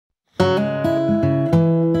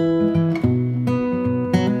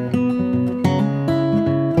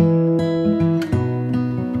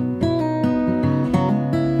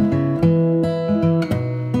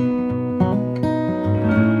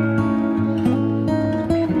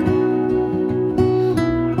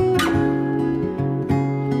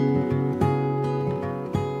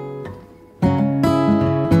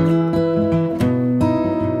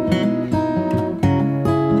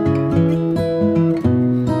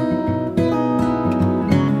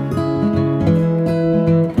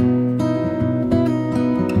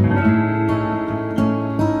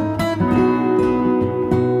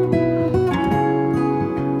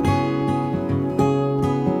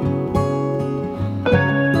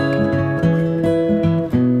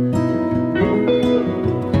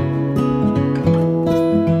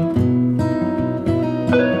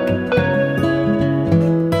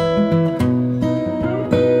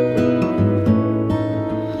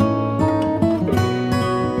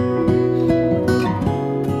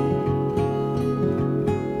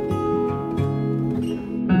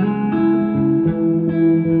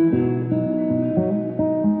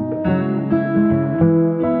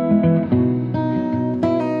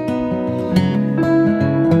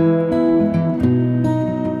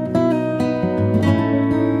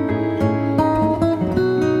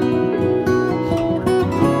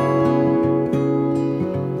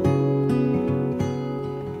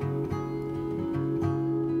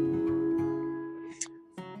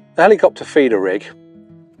The helicopter feeder rig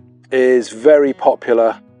is very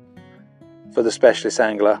popular for the specialist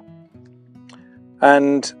angler,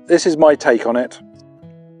 and this is my take on it.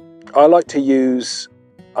 I like to use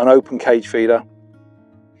an open cage feeder,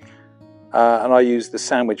 and I use the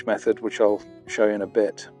sandwich method, which I'll show you in a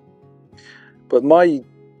bit. But my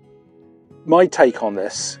take on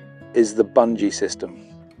this is the bungee system.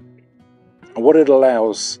 And what it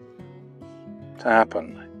allows to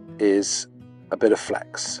happen is a bit of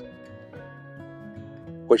flex,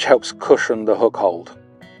 which helps cushion the hook hold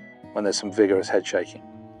when there's some vigorous head shaking.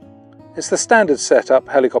 It's the standard setup,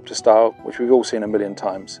 helicopter style, which we've all seen a million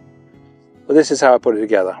times. But this is how I put it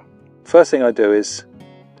together. First thing I do is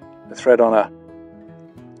I thread on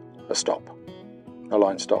a stop, a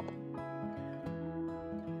line stop.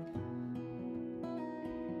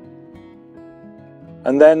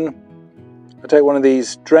 And then I take one of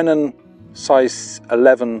these Drennan size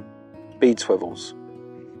 11 bead swivels.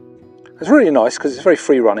 It's really nice because it's very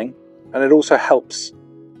free running, and it also helps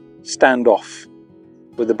stand off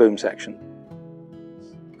with the boom section.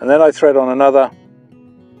 And then I thread on another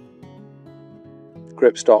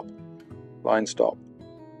grip stop, line stop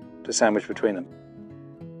to sandwich between them.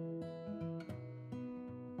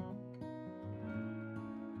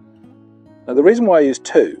 Now the reason why I use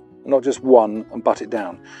two, not just one and butt it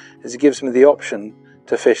down, is it gives me the option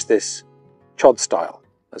to fish this chod style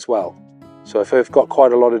as well. So if I've got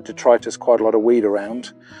quite a lot of detritus, quite a lot of weed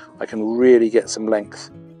around, I can really get some length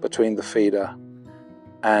between the feeder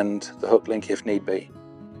and the hook link if need be.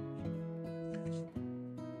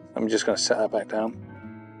 I'm just going to set that back down.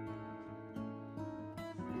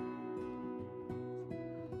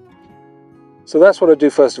 So that's what I do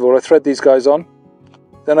first of all. I thread these guys on.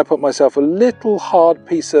 Then I put myself a little hard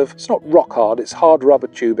piece of, it's not rock hard, it's hard rubber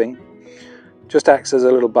tubing. Just acts as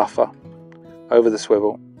a little buffer over the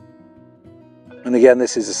swivel. And again,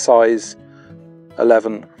 this is a size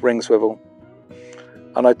 11 ring swivel.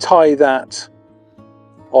 And I tie that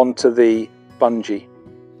onto the bungee.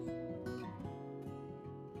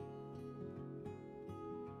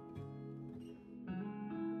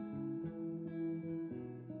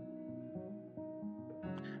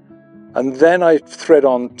 And then I thread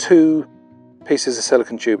on 2 pieces of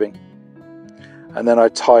silicone tubing, and then I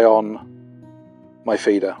tie on my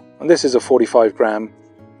feeder. And this is a 45 gram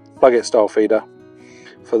plug-it style feeder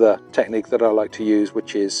for the technique that I like to use,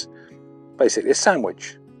 which is basically a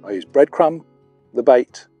sandwich. I use breadcrumb, the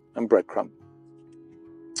bait, and breadcrumb.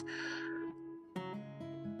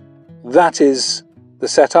 That is the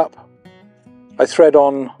setup. I thread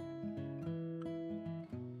on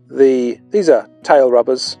these are tail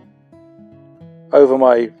rubbers over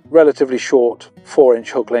my relatively short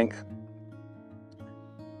 4-inch hook link,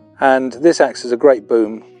 and this acts as a great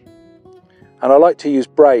boom. And I like to use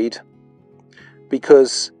braid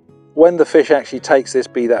because when the fish actually takes this,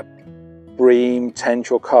 be that bream,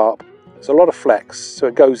 tench or carp, there's a lot of flex, so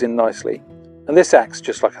it goes in nicely. And this acts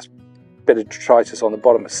just like a bit of detritus on the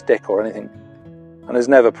bottom of a stick or anything, and has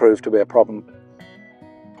never proved to be a problem.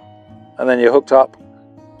 And then you're hooked up,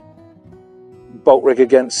 bolt rig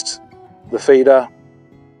against the feeder,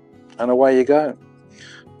 and away you go.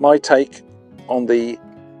 My take on the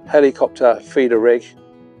helicopter feeder rig,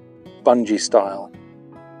 bungee style,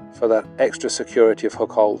 for that extra security of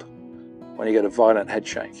hook hold when you get a violent head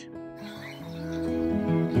shake.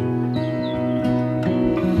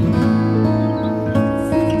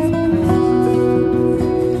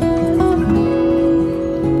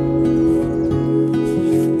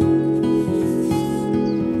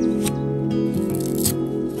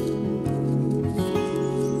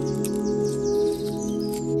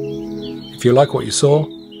 If you like what you saw,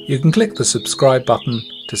 you can click the subscribe button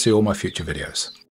to see all my future videos.